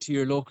you went to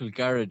your local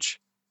garage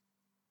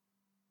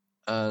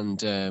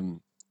and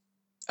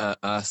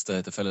asked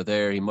the fella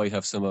there, he might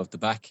have some of the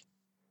back.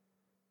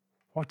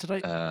 What did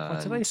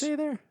I say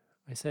there?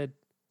 I said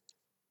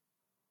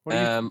What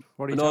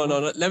are you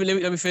no. Let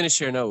me finish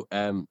here now.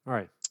 All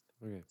right.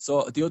 Okay.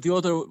 So the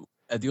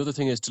other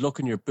thing is to look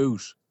in your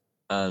boot,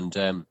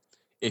 and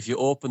if you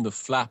open the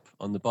flap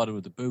on the bottom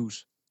of the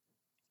boot,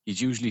 you'd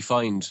usually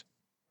find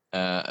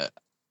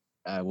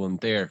one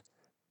there.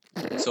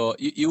 So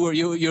you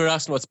were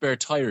asking what spare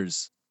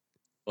tires,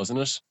 wasn't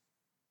it?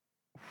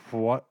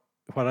 What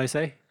did I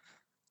say?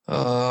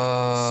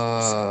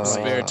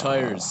 Spare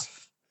tires.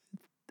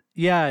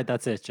 Yeah,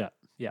 that's it.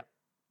 Yeah,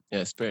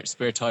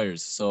 spare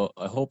tires. So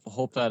I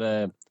hope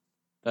that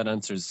that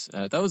answers.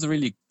 That was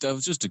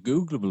just a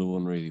Googleable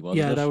one, really, wasn't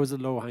it? Yeah, that was a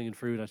low hanging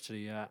fruit,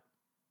 actually. Yeah.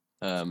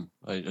 I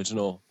don't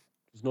know.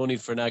 There's no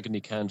need for an agony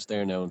can't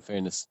there now. In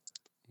fairness.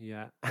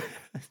 Yeah,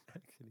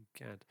 agony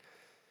can't.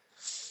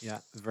 Yeah,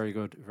 very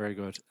good, very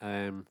good.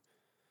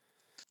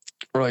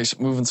 Right,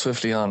 moving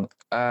swiftly on.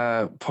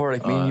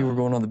 Pádraig, me and you were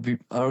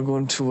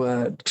going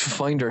to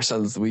find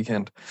ourselves the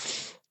weekend.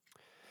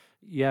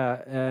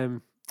 Yeah,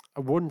 I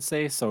wouldn't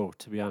say so,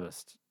 to be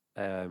honest.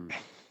 I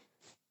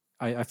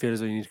feel as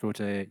though you need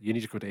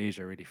to go to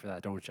Asia really for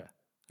that, don't you?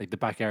 Like the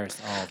back arse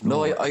of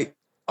nowhere.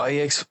 I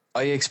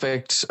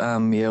expect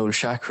the old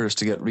chakras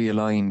to get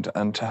realigned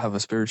and to have a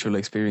spiritual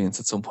experience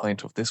at some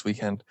point of this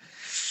weekend.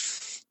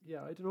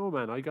 Yeah, I don't know,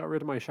 man. I got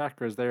rid of my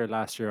chakras there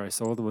last year. I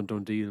sold them on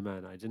Dundee,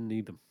 man. I didn't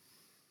need them.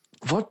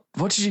 What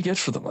did you get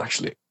for them,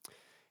 actually?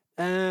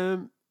 A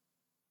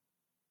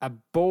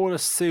bowl of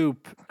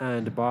soup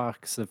and a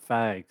box of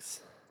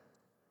fags.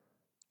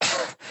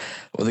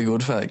 Were they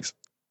good fags?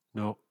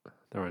 No,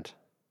 they weren't.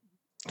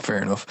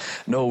 Fair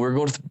enough. No, we're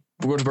going to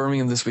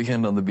Birmingham this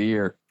weekend on the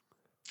beer.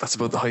 That's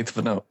about the height of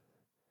it now.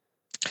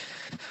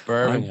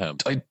 Birmingham.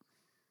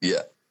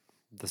 Yeah.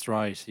 That's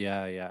right.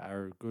 Yeah.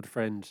 Our good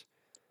friend.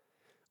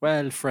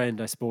 Well,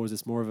 friend, I suppose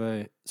it's more of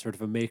a sort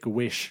of a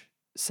make-a-wish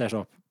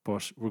setup,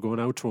 but we're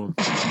going out to him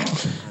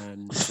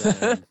and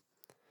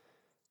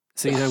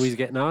seeing how he's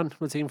getting on.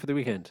 We'll see him for the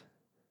weekend.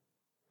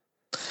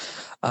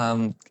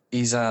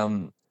 He's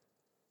had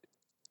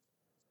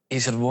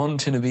one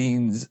tin of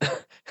beans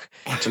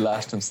to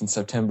last him since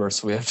September,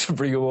 so we have to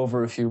bring him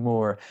over a few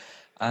more.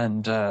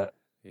 And I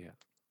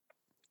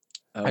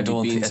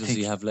don't think does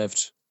he have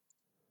left?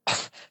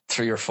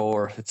 3 or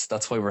 4.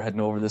 That's why we're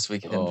heading over this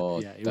weekend. Oh,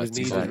 yeah, it was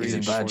needed really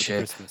in bad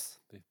shape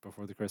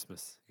before the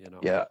Christmas, you know.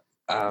 Yeah.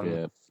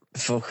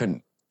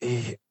 Fucking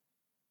he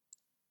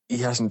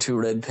hasn't 2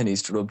 red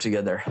pennies to rub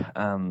together.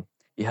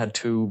 He had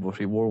 2, but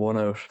he wore 1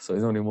 out, so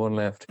he's only 1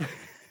 left.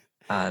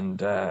 And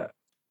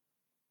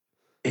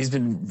he's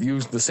been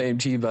using the same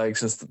tea bag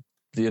since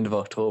the end of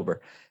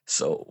October,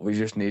 so we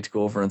just need to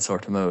go over and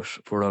sort him out.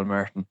 Poor old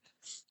Martin.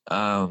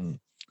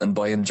 And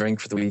buy him a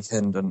drink for the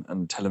weekend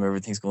and tell him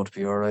everything's going to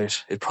be all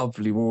right. It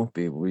probably won't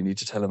be, but we need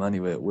to tell him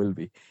anyway it will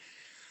be.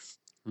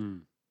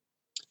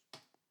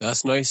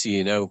 That's nice of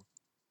you, know.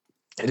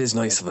 It is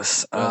nice of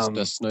us.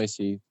 That's nice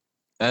of you.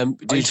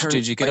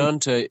 Did you get on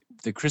to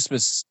the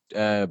Christmas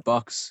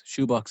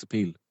shoebox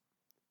appeal?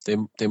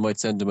 They might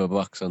send him a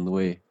box on the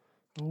way.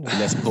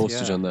 Less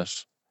postage on that.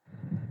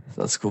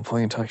 That's a good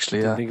point, actually.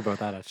 Didn't think about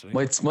that, actually.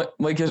 Might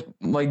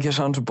get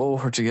on to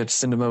Boher to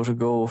send him out a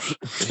goat.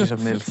 He'd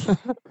have milk.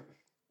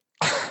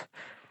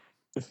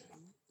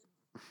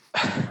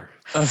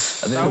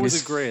 That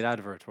was a great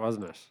advert,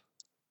 wasn't it?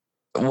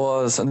 It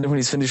was, and then when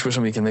he's finished with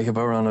him, he can make a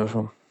Bowron out of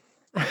him.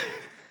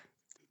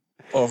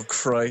 Oh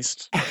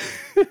Christ!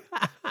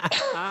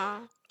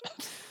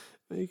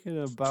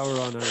 Making a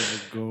Bowron out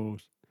of a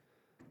goat.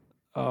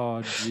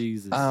 Oh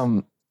Jesus!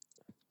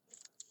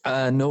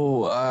 I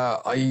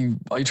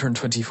turned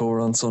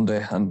 24 on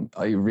Sunday, and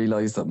I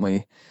realised that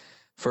my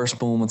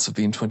first moments of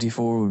being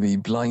 24 would be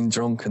blind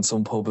drunk in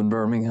some pub in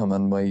Birmingham,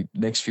 and my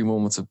next few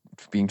moments of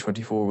being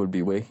 24 would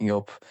be waking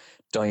up,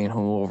 dying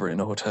hungover in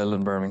a hotel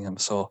in Birmingham.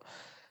 So,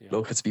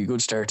 look, it's been a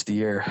good start to the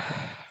year.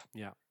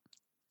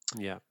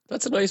 Yeah.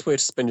 That's a nice way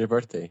to spend your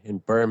birthday in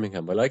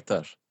Birmingham. I like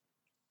that.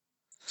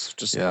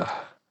 Just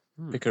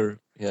pick a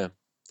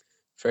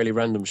fairly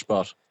random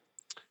spot.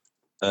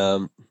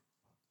 Myself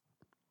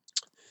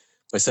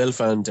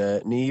and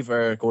Niamh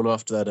are going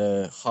off to that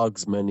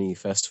Hogsmany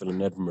Festival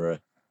in Edinburgh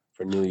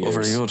for New Year's.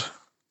 Oh, very good.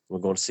 We're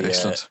going to see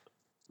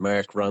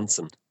Mark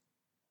Ronson.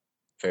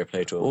 Fair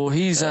play to him. Oh,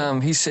 he's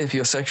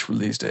sapiosexual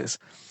these days.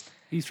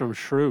 He's from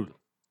Shrew.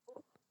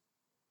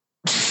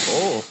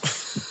 Oh.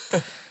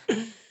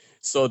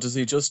 So does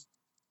he just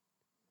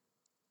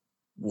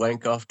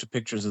wank off to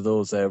pictures of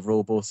those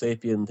Robo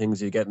Sapien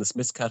things you get in the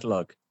Smiths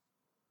catalogue?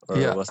 Or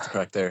what's the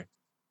crack there?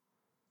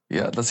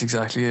 Yeah, that's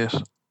exactly it.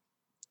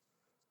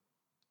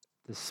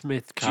 The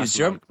Smith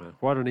catalogue, man.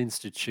 What an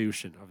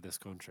institution of this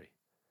country.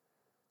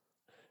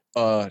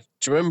 Do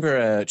you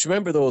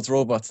remember those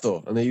robots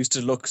though? And they used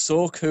to look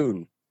so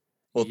cool,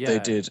 but they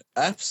did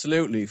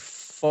absolutely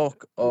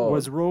fuck all.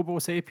 Was Robo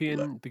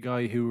Sapien the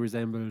guy who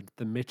resembled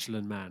the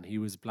Michelin Man? He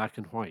was black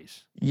and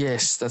white.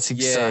 Yes, that's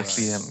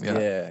exactly him.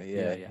 Yeah.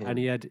 And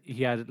he had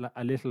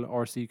a little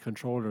RC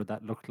controller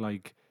that looked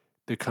like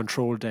the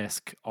control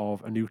desk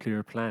of a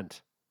nuclear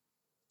plant.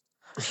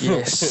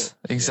 Yes,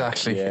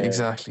 exactly.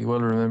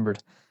 Well remembered.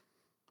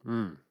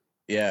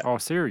 Yeah. Oh,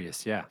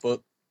 serious, yeah.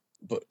 But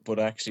but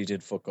actually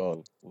did fuck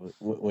all.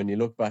 When you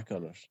look back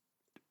on it.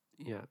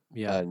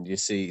 Yeah. And you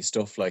see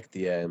stuff like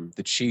the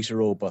cheetah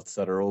robots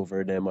that are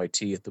over in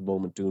MIT at the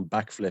moment doing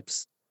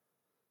backflips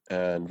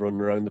and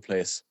running around the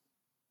place.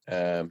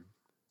 And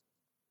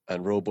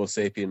Robo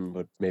Sapien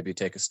would maybe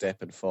take a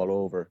step and fall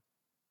over.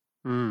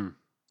 You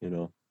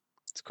know,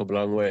 it's come a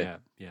long way.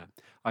 Yeah.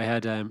 I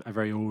had a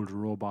very old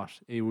robot.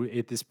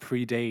 This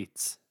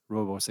predates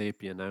Robo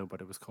Sapien now,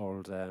 but it was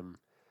called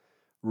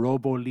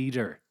Robo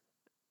Leader.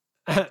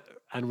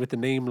 And with a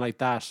name like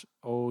that,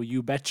 oh,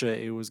 you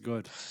betcha it was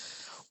good.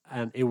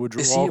 And it would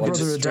walk. Is he your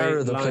brother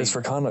Daire that plays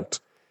for Connacht?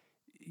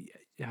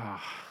 Yeah.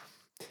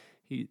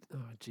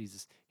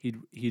 Jesus.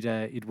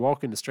 He'd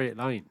walk in a straight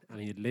line, and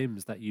he had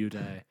limbs that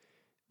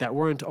that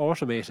weren't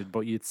automated,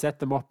 but you'd set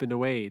them up in a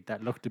way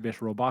that looked a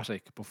bit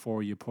robotic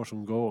before you put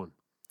them going.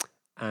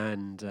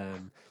 And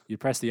you'd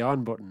press the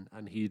on button,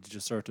 and he'd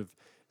just sort of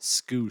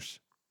scoot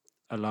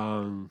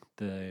along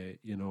the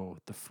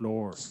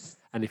floor.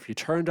 And if you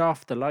turned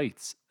off the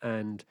lights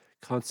and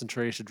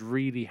concentrated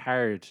really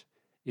hard,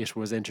 it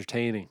was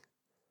entertaining.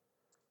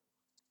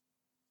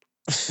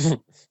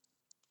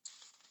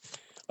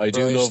 I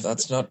do love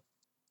that's not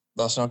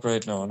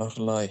great. No, I'm not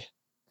gonna lie.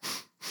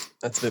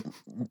 That's a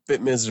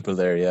bit miserable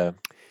there. Yeah,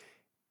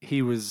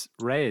 he was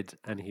red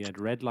and he had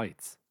red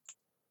lights.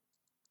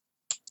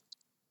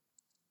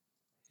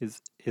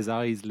 His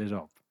eyes lit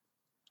up.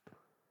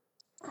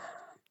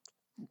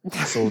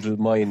 So do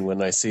mine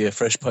when I see a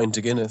fresh pint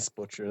of Guinness,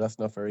 but sure, that's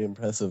not very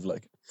impressive.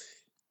 Like,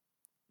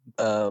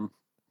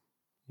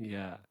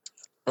 yeah.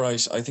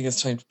 Right, I think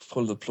it's time to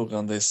pull the plug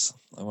on this.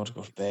 I want to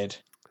go to bed.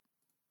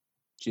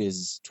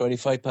 Jeez,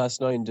 9:25,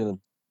 Dylan.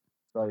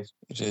 Right.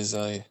 It is.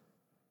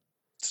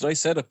 It's a nice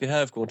setup you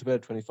have, going to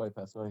bed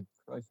 9:25.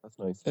 Right, that's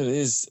nice. It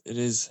is.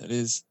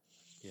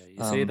 Yeah,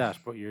 you say that,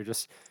 but you're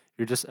just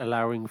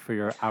allowing for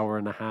your hour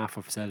and a half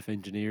of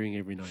self-engineering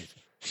every night.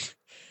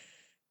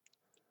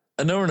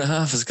 An hour and a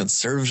half is a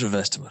conservative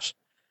estimate.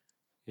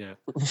 Yeah.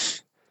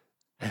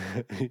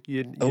 I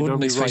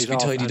wouldn't expect to be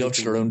tidied up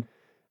around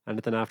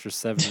anything after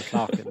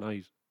 7:00 at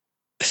night.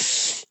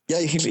 Yeah,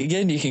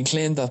 you can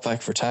claim that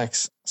back for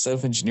tax.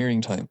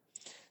 Self-engineering time.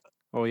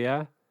 Oh,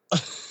 yeah?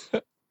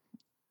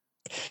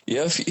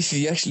 Yeah, if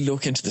you actually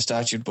look into the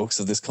statute books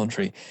of this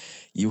country,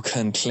 you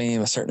can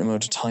claim a certain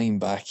amount of time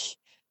back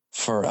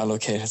for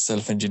allocated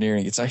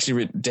self-engineering. It's actually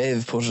written,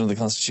 Dave put it in the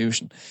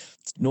Constitution.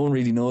 No one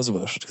really knows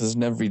about it because it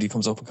never really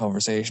comes up in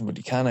conversation, but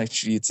you can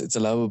actually, it's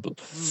allowable.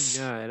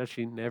 Yeah, it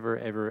actually never,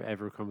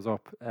 ever comes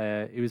up.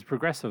 It was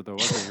progressive though,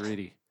 wasn't it,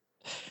 really?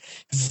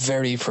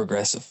 Very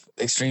progressive.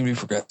 Extremely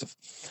progressive.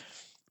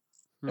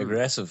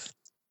 Aggressive.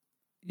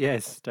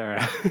 Yes,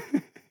 Dara.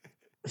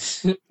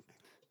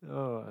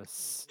 Oh,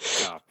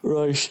 stop.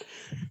 Right.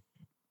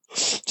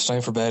 It's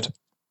time for bed.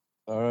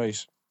 All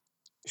right.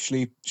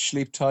 Sleep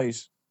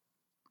tight.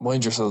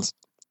 Mind yourselves.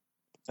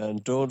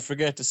 And don't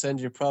forget to send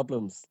your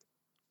problems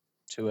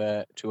to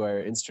our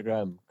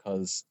Instagram,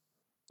 because,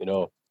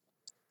 it'd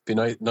be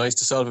nice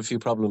to solve a few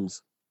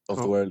problems of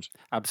the world.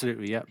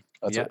 Absolutely, yeah.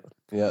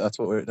 That's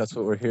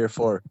what we're here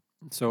for.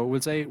 So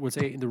we'll say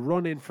in the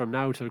run in from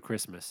now till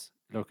Christmas.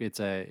 Look, it's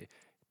the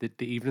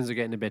evenings are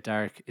getting a bit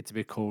dark. It's a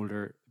bit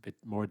colder, a bit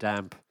more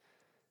damp.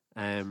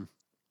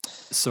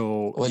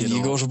 So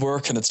you go to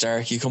work and it's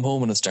dark. You come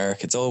home and it's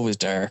dark. It's always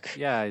dark.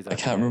 Yeah,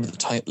 exactly. I can't remember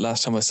the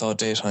last time I saw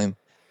daytime.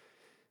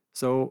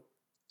 So,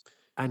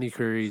 any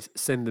queries,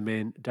 send them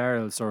in.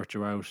 Daire will sort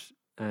you out,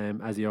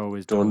 as he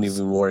always does. Don't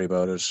even worry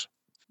about it.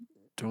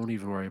 Don't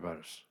even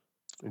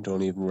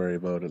worry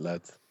about it,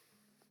 lads.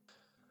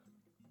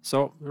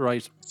 So,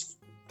 right.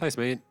 Thanks,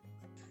 mate.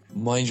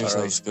 Mind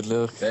yourselves. Right. Good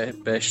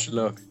luck. Best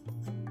luck.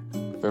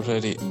 Fair play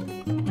to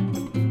you.